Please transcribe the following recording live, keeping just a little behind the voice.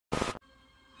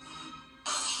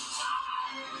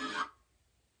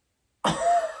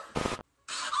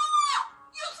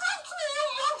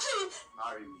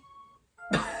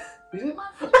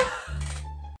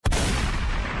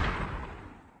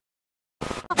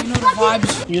You know the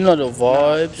vibes. You know the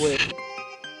vibes. Wait.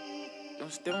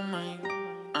 Don't step on my,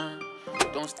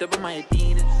 don't step on my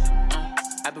Adidas.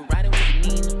 I've been riding with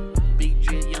Nina. Big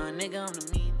drip, young nigga, I'm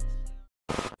the meanest.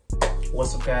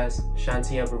 What's up guys,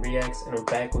 Shanti Reacts, and I'm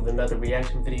back with another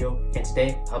reaction video. And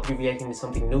today I'll be reacting to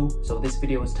something new. So this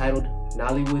video is titled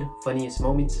Nollywood Funniest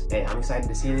Moments. Hey, I'm excited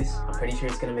to see this. I'm pretty sure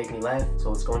it's gonna make me laugh. So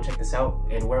let's go and check this out.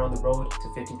 And we're on the road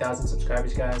to 50,000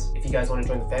 subscribers, guys. If you guys want to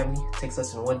join the family, it takes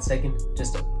less than 1 second.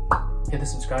 Just to hit the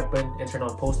subscribe button and turn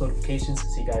on post notifications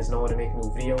so you guys know when I make a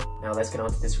new video. Now let's get on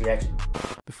to this reaction.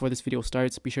 Before this video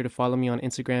starts, be sure to follow me on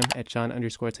Instagram at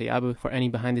John_Tayabu for any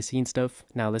behind the scenes stuff.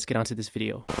 Now let's get on to this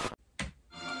video.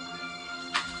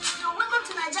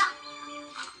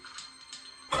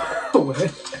 What?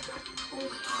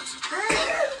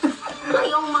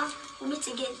 Oh my gosh. We meet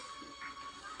again.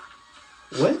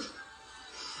 What?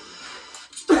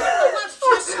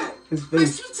 His face. My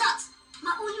sweetheart,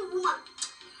 my only woman.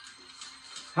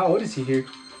 How old is he here?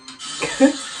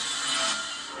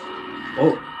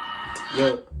 Oh,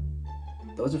 yo,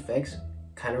 those effects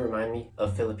kind of remind me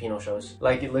of Filipino shows.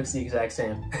 Like, it looks the exact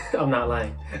same. I'm not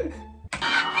lying.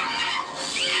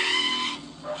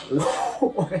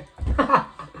 What?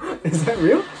 Is that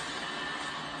real?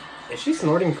 Is she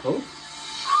snorting coke?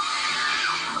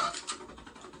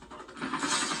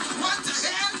 What the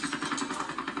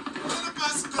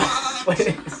hell? Wait,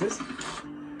 is this?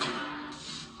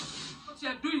 What you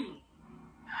doing?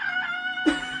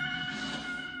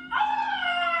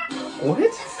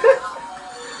 What?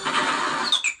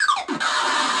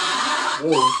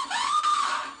 Whoa.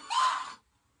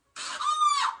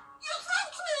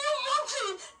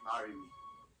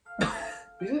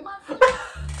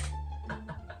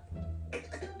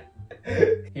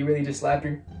 He really just slapped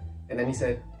her, and then he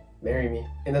said, "Marry me,"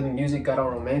 and then the music got all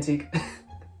romantic.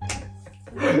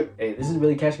 Hey, this is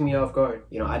really catching me off guard.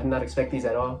 You know, I did not expect these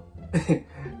at all.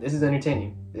 This is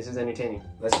entertaining. This is entertaining.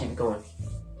 Let's keep it going.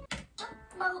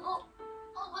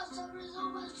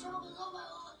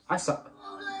 I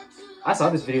saw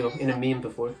this video in a meme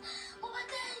before.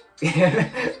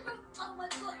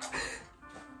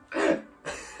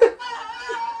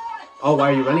 Oh,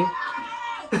 why are you running?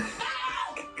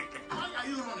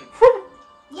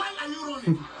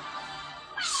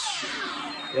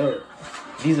 Yo,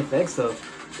 these effects though.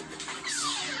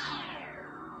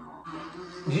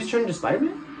 Did you turn into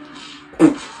Spider-Man?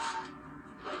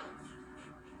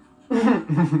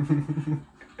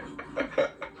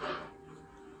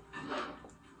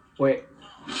 Wait,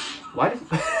 why did...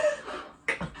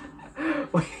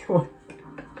 Wait, what?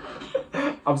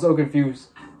 I'm so confused.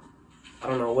 I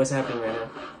don't know what's happening right now.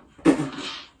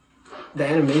 The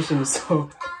animation is so...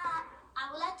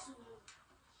 I would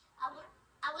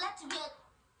like to be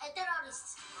a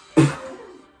terrorist.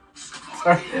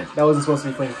 Sorry, that wasn't supposed to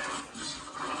be funny.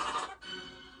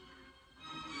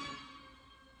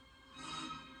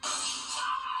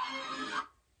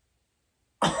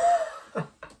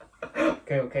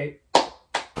 Okay.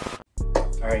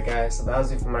 Alright guys, so that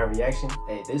was it for my reaction.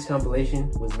 Hey, this compilation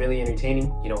was really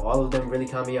entertaining. You know, all of them really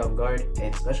caught me off guard.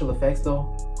 And special effects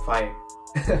though, fire.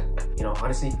 You know,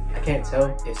 honestly, I can't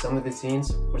tell if some of the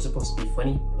scenes were supposed to be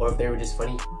funny or if they were just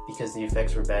funny because the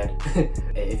effects were bad. Hey,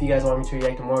 if you guys want me to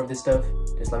react to more of this stuff,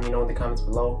 just let me know in the comments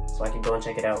below so I can go and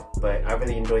check it out. But I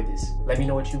really enjoyed this. Let me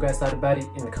know what you guys thought about it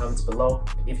in the comments below.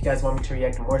 If you guys want me to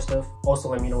react to more stuff, also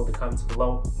let me know in the comments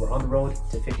below. We're on the road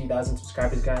to 50,000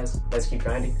 subscribers, guys. Let's keep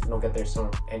grinding and we'll get there soon.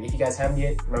 And if you guys haven't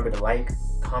yet, remember to like,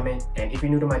 comment, and if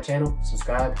you're new to my channel,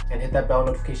 subscribe and hit that bell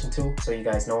notification too so you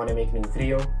guys know when I make a new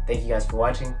video. Thank you guys for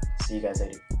watching. See you guys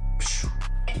later.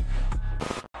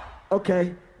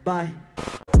 Okay, bye.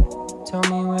 Tell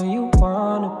me where you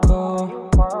wanna go.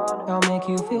 I'll make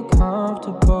you feel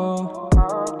comfortable.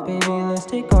 Baby, let's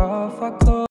take off our clothes.